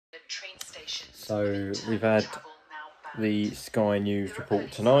So we've had the Sky News report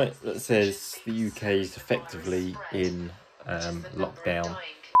tonight that says the UK is effectively in lockdown.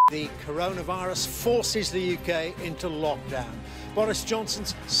 The coronavirus forces the UK into lockdown. Boris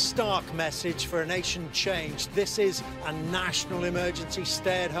Johnson's stark message for a nation changed. This is a national emergency.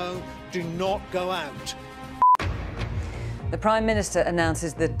 Stay at home. Do not go out. The Prime Minister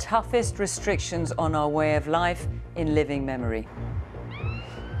announces the toughest restrictions on our way of life in living memory.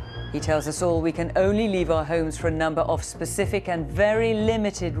 He tells us all we can only leave our homes for a number of specific and very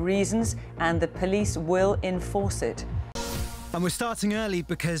limited reasons, and the police will enforce it. And we're starting early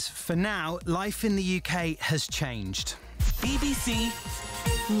because, for now, life in the UK has changed. BBC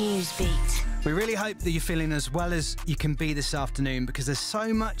Newsbeat. We really hope that you're feeling as well as you can be this afternoon, because there's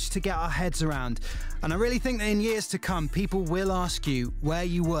so much to get our heads around. And I really think that in years to come, people will ask you where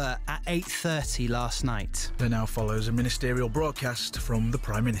you were at 8:30 last night. There now follows a ministerial broadcast from the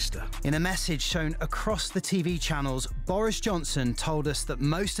Prime Minister. In a message shown across the TV channels, Boris Johnson told us that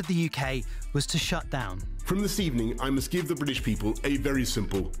most of the UK was to shut down. From this evening, I must give the British people a very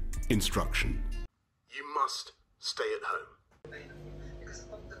simple instruction. You must stay at home.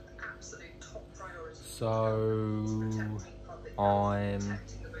 So I'm